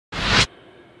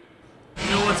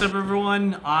What's up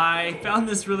everyone? I found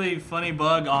this really funny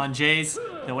bug on Jayce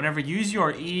that whenever you use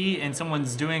your E and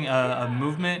someone's doing a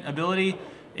movement ability,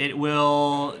 it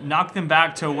will knock them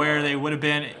back to where they would have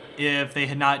been if they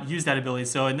had not used that ability.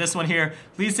 So in this one here,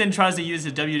 Lee Sin tries to use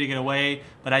the W to get away,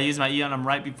 but I use my E on him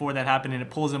right before that happened and it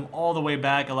pulls him all the way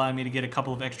back, allowing me to get a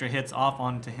couple of extra hits off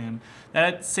onto him.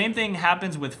 That same thing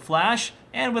happens with Flash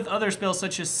and with other spells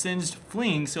such as Singed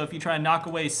Fling. So if you try to knock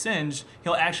away Singed,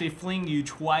 he'll actually fling you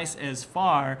twice as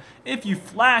far. If you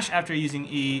flash after using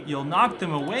E, you'll knock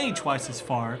them away twice as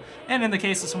far. And in the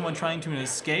case of someone trying to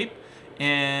escape,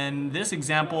 in this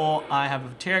example, I have a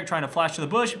Tarek trying to flash to the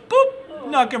bush, boop,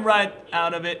 knock him right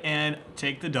out of it and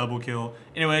take the double kill.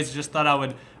 Anyways, just thought I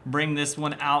would bring this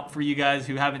one out for you guys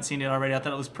who haven't seen it already. I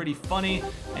thought it was pretty funny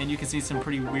and you can see some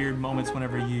pretty weird moments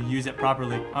whenever you use it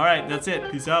properly. All right, that's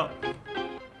it. Peace out.